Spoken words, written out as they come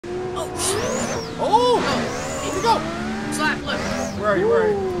me go. Slap, look. Where are you? Where are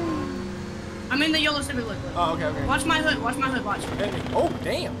you? I'm in the yellow Civic, look. Oh, okay, okay. Watch my hood, watch. Hit me. Oh,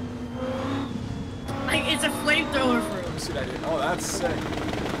 damn. Like, it's a flamethrower for Let him. me see what I did. Oh, that's sick.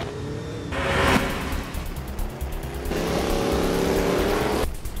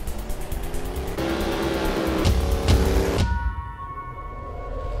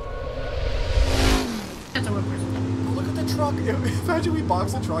 That's a whip person. Oh, look at the truck. Imagine we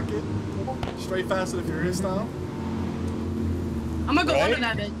box the truck in. Straight Fast and the Furious style. I'm gonna go under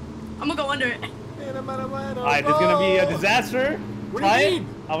that bit. I'm gonna go under it. Alright, there's gonna be a disaster. What do you mean?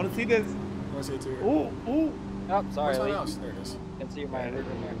 I wanna see this. I want to see it too. Ooh, ooh. Oh, sorry, Where's my Lee. mouse? There it is. Can't see my hood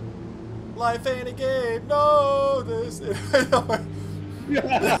in there. Life ain't a game. No, this. So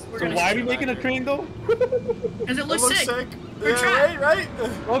why are we making a train though? Because it looks sick. We're Yeah, trapped. right?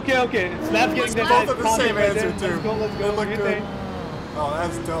 Okay, okay. Slap's getting Both that of the content same right answer, there. too. Let's go, let's They go. look Do your good. thing. Oh,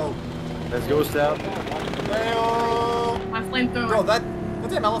 that's dope. Let's go, Sal. Damn. My flamethrower. Bro, that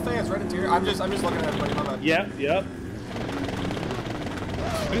damn elephant is right into here. I'm just looking at everybody. My bad. Yep, yep.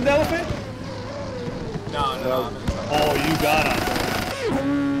 Shooting the elephant? No. I'm in trouble. Oh, you got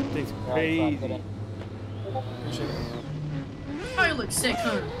him. Thing's crazy. Appreciate it. Oh, you look sick,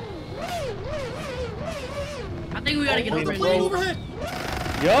 huh? I think we gotta get Oh, over the it. plane overhead.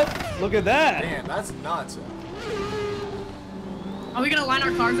 Yup, look at that. Damn, that's nuts. Are we gonna line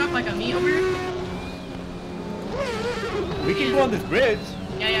our cars up like a me over here? We can go on this bridge.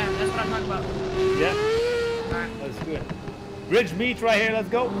 Yeah, that's what I'm talking about. Yeah, Alright. let's do it. Bridge meet right here, let's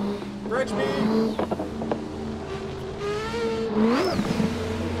go. Bridge me.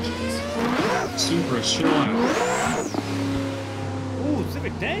 Super strong. Ooh,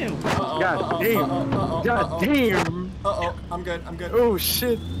 Civic, damn. God damn. Uh-oh. I'm good. Oh,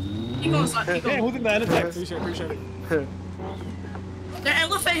 shit. Keep going, Slap, keep Hey, going. who's in the NSX? Appreciate it. The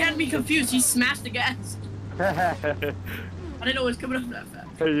elephant had me confused. He smashed the gas. I didn't know it was coming up that fast.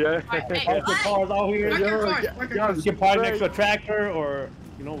 Yeah. Alright, hey, Park your cars out here. Park your cars, park your cars. You can park next to a tractor or,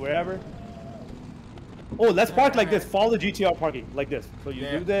 you know, wherever. Oh, let's park like this. Follow the GTR parking like this. So you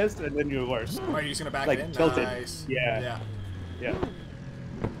do this and then you reverse. Are you just gonna back Like it in? tilted. Nice. Yeah. Yeah.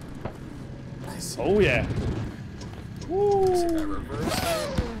 Nice. Oh yeah. Woo. See that reverse.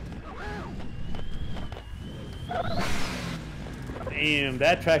 Damn,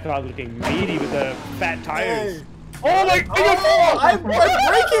 that Trackhawk looking meaty with the fat tires. Hey. Oh my god! Oh, I'm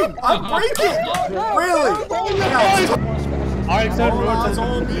breaking! I'm breaking! Really? RX-7 Oh, it's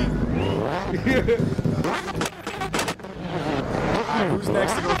all me. Alright, who's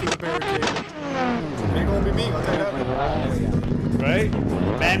next to go through the barricade? It ain't gonna be me, I'll tell you that. Right?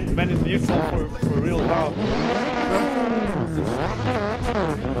 Man is neutral for real now.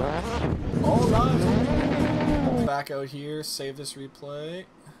 Alright. Back out here, save this replay.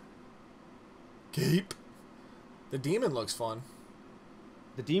 Keep. The demon looks fun.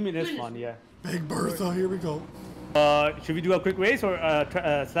 The demon is fun, yeah. Big Bertha, here we go. Should we do a quick race or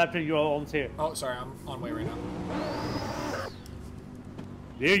SLAPTrain, you're almost here? Oh, sorry, I'm on way right now.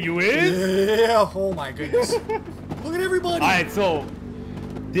 There you is! Yeah, oh my goodness. Look at everybody. Alright, so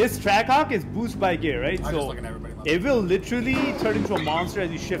this Trackhawk is boost by gear, right? I'm So just looking at everybody. it will literally turn into a monster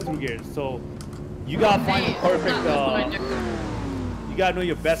as you shift through gears. So you gotta find the perfect, you gotta know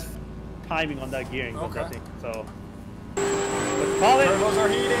your best timing on that gearing. Okay. I think. So let's call it. Turbos are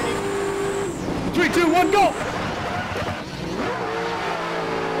heating. 3, 2, 1, go!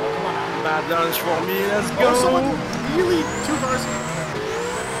 Bad lunch for me, let's Oh, go. someone really 2 cars.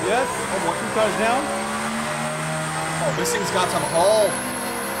 Yes, 2 cars down. Oh, this thing's got some hull.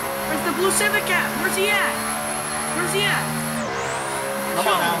 Where's the blue Civic at? Where's he at? Where's he at? Come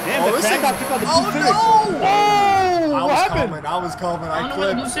on now. Damn, Oh, the this thing's... Trackhawk took out the Oh, blue no! Civic. Oh, what happened? I was coming. I I don't know where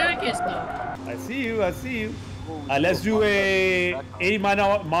the blue clipped. Civic is, though. I see you, I see you. Let's do a 80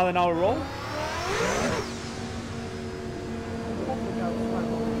 mile an hour roll.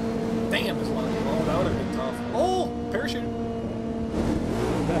 Damn, this one. Oh, that would have been tough. Oh, parachute.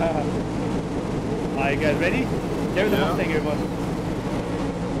 Alright, you guys ready? Carry the Mustang, everyone.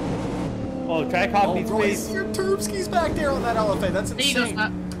 Oh, Trackhawk needs bro, space. your Turbski's back there on that elephant. That's There you go, insane.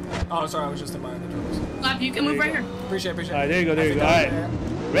 Slap. Oh, sorry, I was just in mind the turbos. Slap, you can move right here. Appreciate it. Alright, there you go, there you go. I think Alright.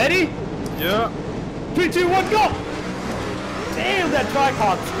 that Ready? Yeah. 3, 2, 1, go! Damn, that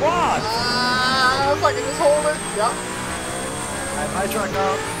Trackhawk squad! Ah, if I can just hold it. Yep. Hi,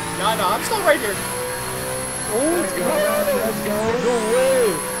 Trackhawk. No, I'm still right here. Oh, let's go. Let's go. No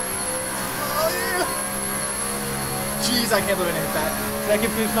way. Oh, yeah. Jeez, I can't believe I didn't hit that.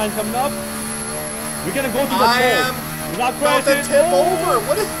 Second finish line coming up. We're gonna go to the I pole. am We're not about to crashing. tip over.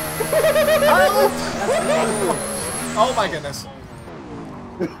 What is... Help! Oh, my goodness.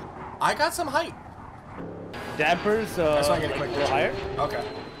 I got some height. dampers That's why I get a quick a little higher. Okay.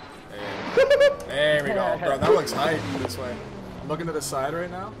 There we go, bro. That looks hype this way. I'm looking to the side right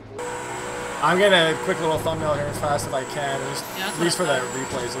now. I'm getting a quick little thumbnail here as fast as I can, just, at least for the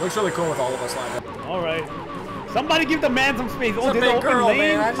replays. It looks really cool with all of us lined up. All right. Somebody give the man some space. It's Oh, a there's big an open girl, lane.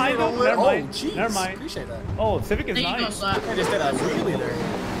 man. I just need a Never little. mind. Oh, jeez. Never mind. Appreciate that. Oh, Civic is There you go, nice. Slap. I just did a wheelie there.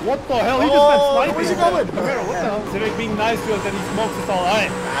 What the hell? He Oh, just went sniping. where's he going? What the hell? Civic being nice to us and he smokes us all. All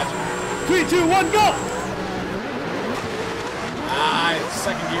right. Imagine. 3, 2, 1, go! Ah, it's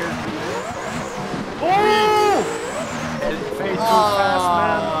second gear. Oh! Fade too fast,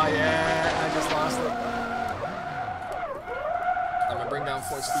 man. Oh, yeah. I just lost it. I'm going to bring down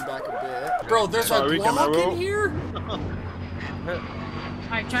force feed back a bit. Bro, there's a block in here?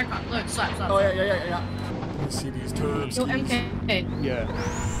 Alright, Trackhawk, look, slap. Oh, yeah. Let's see these turbs. Yo, MK. Yeah.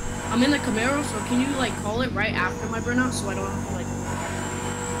 I'm in the Camaro, so can you like call it right after my burnout so I don't have to like.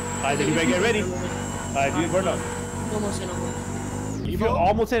 Alright, then you better get ready. Alright, do the burnout. Almost in a hole. If you're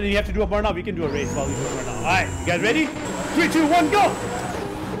almost in and you have to do a burnout, we can do a race while we do a burnout. Alright, you guys ready? 3, 2, 1, go!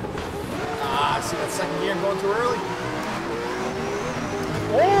 Ah, I see that second gear going too early.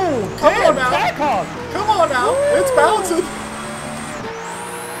 Oh, Come damn, on now. Trackhawk! Come on now. It's bouncing.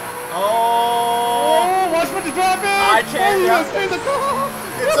 Oh, watch for the traffic! I can't. Yeah. Stay in the car!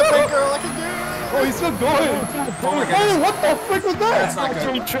 It's a big girl. I can do it. Oh, he's still going. Oh my goodness. Oh, what the frick was that? That's not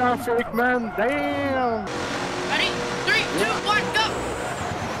good. Traffic, man. Damn. Ready? 3, 2, 1, go!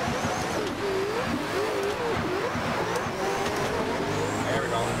 There we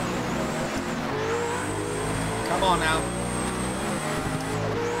go. Come on now.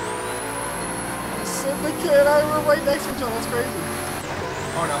 Syndicate, we're right next to each other. That's crazy.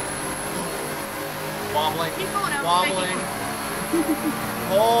 Oh no. Wobbling. Keep going out. Wobbling.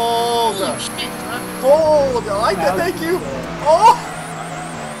 Hold. Holy shit, Slap. Hold. I like that. Thank you. Oh.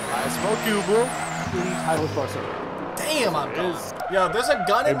 I smoke you, bro. Title crosser. Damn, I'm gone. Yo, there's a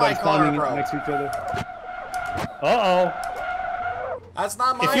gun in my Everybody's car, spawning bro. next to each other. Uh-oh. That's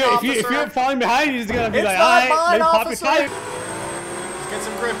not mine, If you're falling behind, he's gonna be It's like, not alright, mine, let me pop your officer." tire. Let's get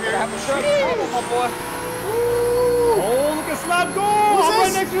some grip here. Oh, look at Slap go! Who's I'm right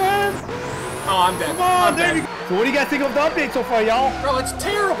this? next to him! Oh, I'm dead. Come on, I'm there dead. you go. So what do you guys think of the update so far, y'all? Bro, it's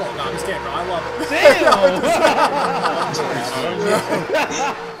terrible. No, I'm just kidding, bro. I love it. Damn!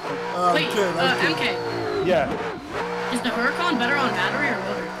 Wait, MK. Yeah. Is the Huracan better on battery or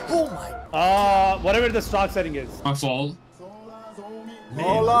motor? Oh my. Whatever the stock setting is. My fault.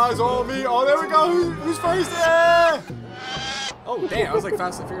 All eyes on me. Oh, there we go. Who's first? Yeah. Oh, damn. I was like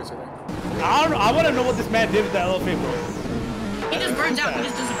Fast and Furious right there. I don't know. I want to know what this man did with the LFA, bro. He just burns out. He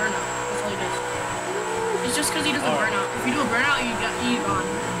just does a burnout. That's all he does. It's just because he does a burnout. If you do a burnout, you're gone.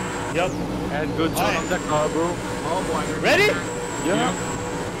 Yep. And good job on the car, bro. Oh boy. Ready? Yeah.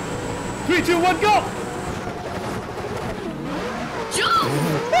 3, 2, 1, go! Jump!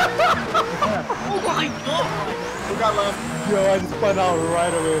 Oh my god! Who got left? Yo, I just spun out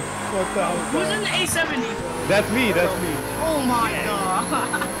right away. What the hell? Who's in the A70? That's me, that's me. Oh my god.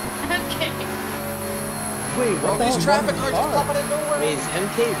 Okay. Wait, Bro, these traffic cars just popping in nowhere. Wait, is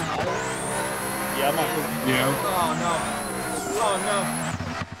MK? Yeah, I'm not. Yeah. Oh no. Oh no.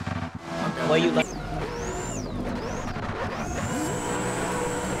 I'm dead. Why you like?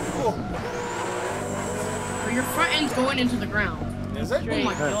 Your front end's going into the ground. Is it? Oh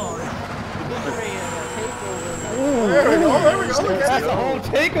my god. There we go. There we go. Look at That's it. a whole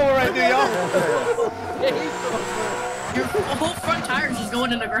takeover right there, y'all. Your whole front tire's just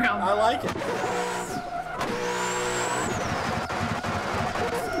going in the ground. I like it.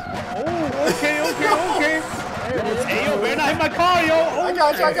 Oh, okay. Hey, yo, better not hit my car, yo. Oh, I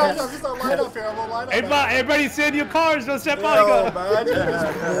got you. I'm just gonna line up here. I'm gonna line up. Everybody send your cars. Don't step Yo, out. man, you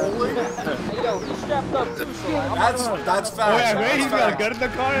just rolling. Yo, he's strapped up too, so That's fast. Oh, yeah, That's right? He's got a fast. gun in the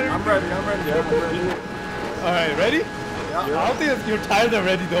car. I'm ready. All right, ready? Yeah. I don't think your tires are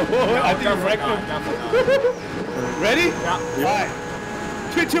ready, though. No, I think you're definitely wrecked not, them. definitely not. Ready? Yeah. All right.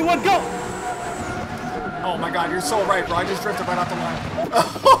 3, 2, 1, go. Oh my god, you're so right, bro. I just drifted right off the line.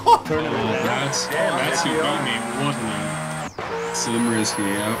 Turn it around. That's who got me, wasn't it? Some risky,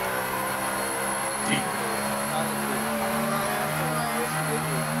 yeah.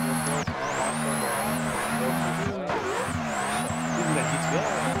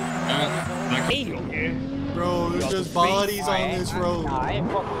 Bro, there's just bodies on this road. Nah, I ain't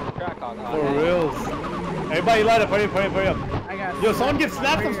fucking with the Trackhawk. For real. Everybody light up. Hurry up. Yo, someone give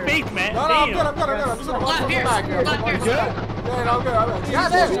Snap some space, man. No, I'm good. I'm just gonna walk Black from the Pierce. back here. Black Pierce. Good? Yeah, no, I'm good. God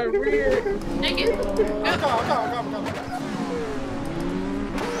damn. Take it. I'm Go. coming.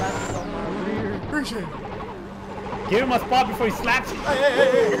 Appreciate it. Give him a spot before he slaps you.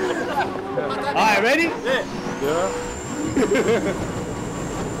 Hey. All right, ready? Yeah. Yeah.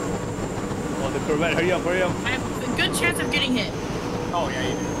 Oh, the Corvette. Hurry up, hurry up. I have a good chance of getting hit. Oh, yeah,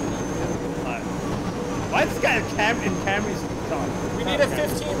 you do. Alright. Why is this guy in Camry's car? We need a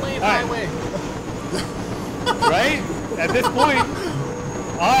 15-lane Alright. highway. Right? At this point.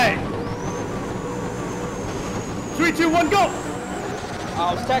 Alright. 3, 2, 1, go!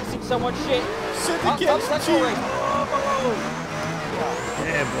 I was texting someone shit. Syndicate Central G. Ring.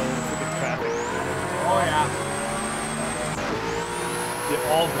 Yeah, bro. Look at traffic. Oh, yeah. They're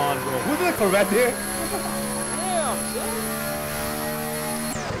all gone, bro. Who's the Corvette there? Damn, son.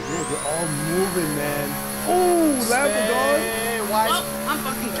 Bro, they're all moving, man. Oh, Lamborghini. Hey, why? Oh, I'm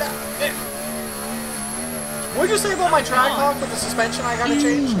fucking good. What'd you say about my Trackhawk with the suspension I gotta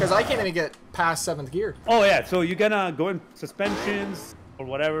change? Because I can't even get past 7th gear. Oh, yeah. So you're gonna go in suspensions or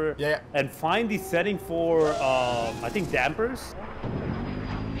whatever. Yeah. And find the setting for, I think, dampers.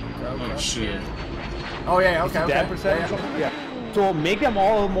 Oh shit. Oh, yeah, okay, okay. Damper setting or Yeah, something? Yeah. So make them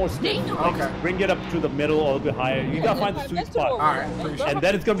all more stable. Damn. Like, Okay. bring it up to the middle, a little bit higher. You gotta find the sweet spot. Alright, appreciate it. And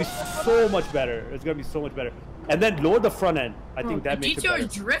then it's gonna be so much better. It's gonna be so much better. And then lower the front end. I think that makes it GTR better.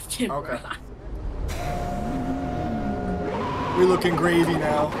 is drifting, bro. Okay. We're looking gravy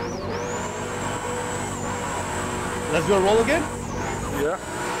now. Let's go roll again? Yeah.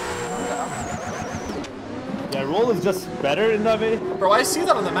 Yeah, roll is just better in that way. Bro, I see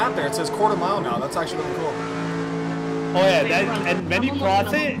that on the map there. It says quarter mile now. That's actually really cool. Oh yeah, that, and when you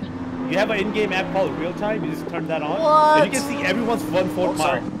cross it, you have an in-game app called Real Time. You just turn that on, What? and you can see everyone's 1/4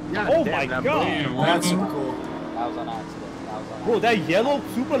 sorry. mile. Oh my god, Damn, what That's the- super cool. That was on accident. That was on bro, that yellow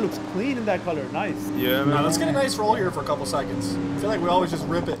Supra looks clean in that color. Nice. Yeah, Now, man. let's get a nice roll here for a couple seconds. I feel like we always just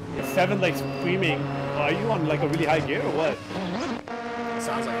rip it. 7 like screaming. Are you on like a really high gear or what?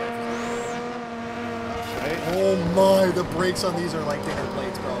 Sounds like it. Right? Oh my, the brakes on these are like dinner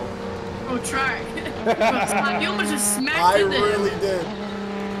plates, bro. Oh, try. You almost just smacked I it there. really did.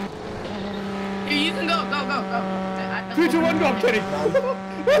 Here, you can go, go, go, go. 3, 2, 1, go! I'm kidding. Oh,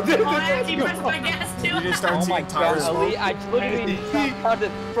 I actually pressed my gas too. You just start Oh my seeing tires god, smoke. Ali, I literally cut the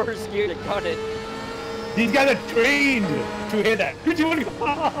first gear to cut it. These guys are trained to hit that. 3, 2, 1, go!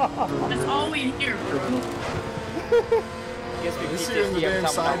 That's all we hear, bro. Guess we You beat see this in the every damn time we're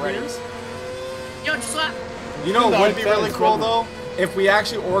side not ready. mirrors? Yo, just slap. You know what No, would be it's really cool trouble. though? If we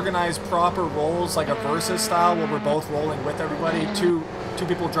actually organize proper rolls, like a versus style, where we're both rolling with everybody. Two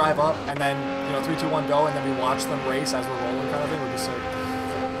people drive up, and then 3, 2, 1, go, and then we watch them race as we're rolling, kind of thing. Would be sick.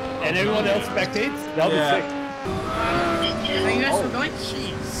 And everyone else spectates? That would Yeah. be sick. Are you guys still going?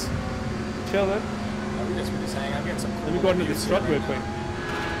 Jeez. Chillin'. We just hang. I'm getting some. Let me go into this truck real quick.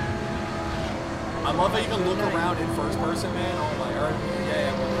 I love how you can look around in first person, man. Oh my god.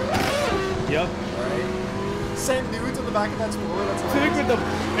 Yeah. Yep. Alright. Send nudes on the back of that Explorer. That's Sick amazing. with the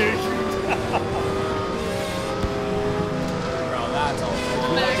parachute. Bro, that's all.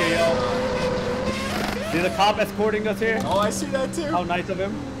 Okay, yo. There's a cop escorting us here. Oh, I see that too. How nice of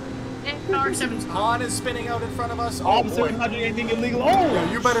him. R7's Han is spinning out in front of us. Oh Officer boy. is not doing anything illegal. Yo,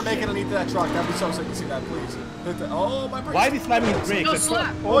 Oh! you better make it underneath that truck. That'd be so sick to see that, please. Hit the, oh, my brakes. Why is he slamming his brakes? Go The truck-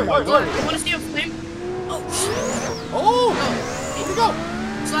 slap. Oh my Oi, god. oi. You want to see a flame? Oh, shit. Oh! Where'd you go?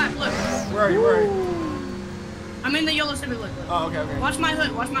 Slap, look. Where are you? Where are you? I'm in the yellow Civic, look. Oh, okay, okay. Watch my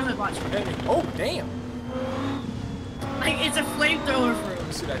hood, watch my hood, watch. Hit me. Oh, damn. Like, it's a flamethrower for Let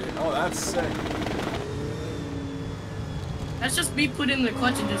me see that dude. Oh, that's sick. That's just me putting in the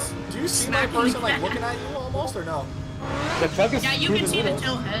clutch and just. Do you see my smacking person the like gas. looking at you almost or no? The truck is Yeah, you can cruising see the through.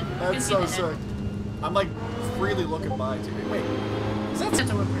 tail head. You can That's see so the sick. head. I'm like freely looking by too. Wait, is that?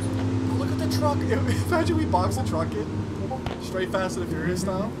 That's a whip person. Oh, look at the truck. Imagine we box the truck in. Straight Fast and the Furious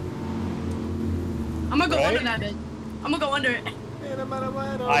style. I'm gonna go Right? under that bit. I'm gonna go under it.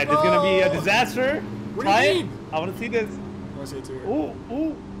 Alright, there's gonna be a disaster. What do you Try it. mean? I wanna see this. I want to see it too. Ooh,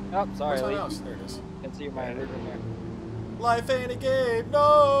 ooh. Oh, sorry, Where's my Ali. mouse? There it is. Can see my hood in there. Life ain't a game.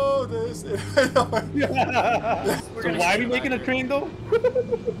 No, this. We're So gonna why are we see making a train though?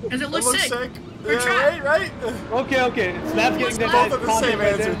 Because it looks sick. We're Yeah, trapped. right? Okay, okay. Snap's getting that Both have the content same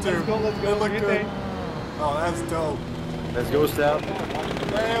right answer there. too. Let's go, let's They go. look What do you good. think? Oh, that's dope. Let's go, Sal.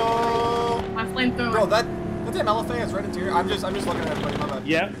 Well, My flamethrower. bro, that damn LFA is right into here. I'm just looking at everybody. My bad.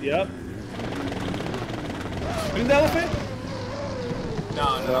 Yep, yep. Bring the elephant? No,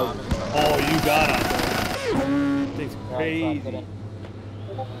 I'm in the truck. Oh, you got it. Thing's crazy.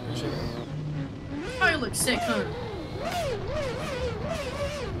 Appreciate it. Oh, you look sick, huh?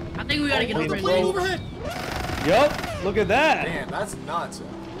 I think we gotta get over it. Plane overhead. Yup, look at that. Man, that's nuts.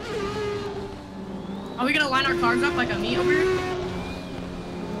 Are we gonna line our cars up like a me over here?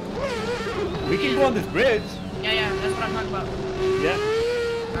 We can go on this bridge. Yeah, that's what I'm talking about. Yeah,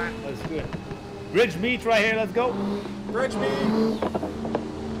 Alright. let's do it. Bridge meet right here. Let's go. Bridge me.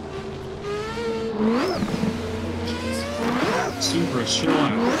 Super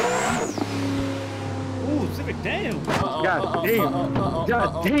short. Ooh, Civic, damn. God damn.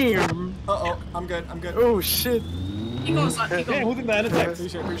 God damn. Uh-oh, I'm good, I'm good. Oh shit. Keep going, son. Keep Damn, going. who's in the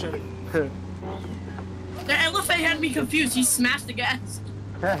Anitex? Appreciate it. The LFA had me confused. He smashed the gas.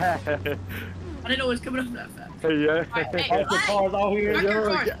 I didn't know it was coming up that fast. Yeah. Hey, Park your cars out here. Park your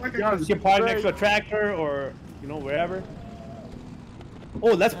cars. Park your cars. You can park next to a tractor or, you know, wherever.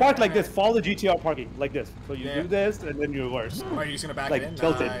 Oh, let's park like this. Follow the GTR parking like this. So you do this and then you reverse. Are you just gonna back Like it in?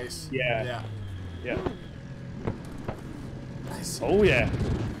 tilted. Nice. Yeah. Yeah. Nice. Oh yeah.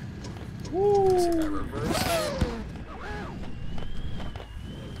 Woo. That reverse.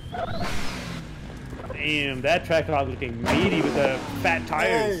 Damn, that Trackhawk looking meaty with the fat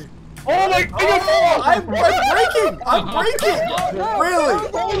tires. Hey. Oh my god! Oh, I'm braking! I'm braking! Really?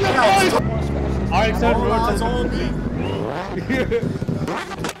 RX-7 All eyes road. on me.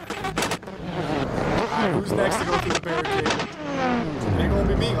 Alright, who's next to go through the barricade? It ain't gonna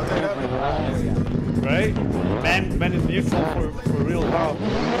be me, I'll tell you that. Right? Man is neutral for real now.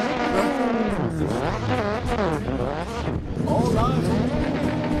 All eyes on me.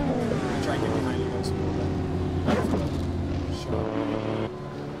 Try and get behind you guys.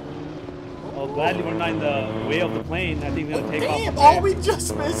 Oh, gladly we're not in the way of the plane. I think we're gonna take off. Damn! from Oh, there. we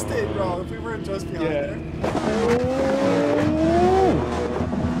just missed it, bro. If we weren't just behind there.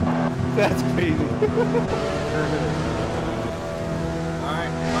 That's crazy.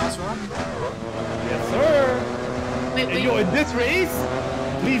 Alright, last run. Yes, sir. Wait, And yo, wait. in this race,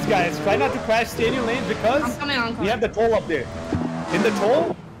 please guys, try not to crash stay in your lane because I'm coming. we have the toll up there. In the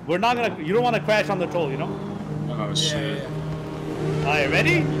toll, we're not gonna. You don't want to crash on the toll, you know. Oh shit. Yeah. All right,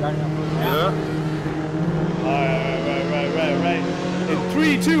 ready? Yeah. Right. In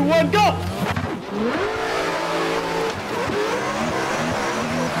 3, 2, 1, go!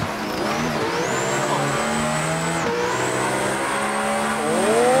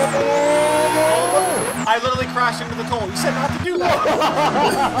 I literally crashed into the toll. You said not to do that.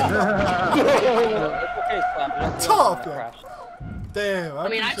 Okay, Slap. Tough. Crash. Damn. I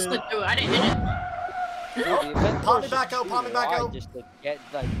mean, I appreciate slid through it. I didn't hit it. Dude, the event Pop me course back is out, pop me really back wide out. Just to get,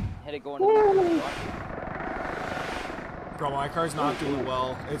 like, had it going in the Bro, my car's not doing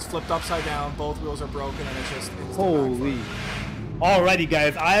well. It's flipped upside down. Both wheels are broken, and it's just. It's Holy. Alrighty,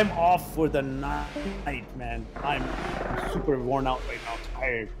 guys, I am off for the night, man. I'm super worn out right now,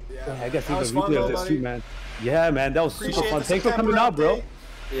 tired. Yeah. I guess That need was the fun, replay though, of this buddy. too, man. Yeah, man, that was Appreciate super fun. the Thanks for coming September out, bro. update.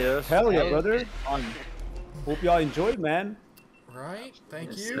 Yes. Hell yeah, brother. on. Hope y'all enjoyed, man. Right?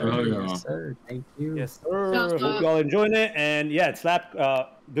 Thank you. Oh yeah. Yes, sir. Thank you. Yes, sir. Sounds Hope good. y'all enjoying it. And yeah, Slap,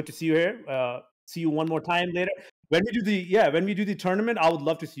 good to see you here. See you one more time later. When we do the tournament, I would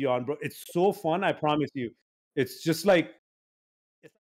love to see you on, bro. It's so fun, I promise you. It's just like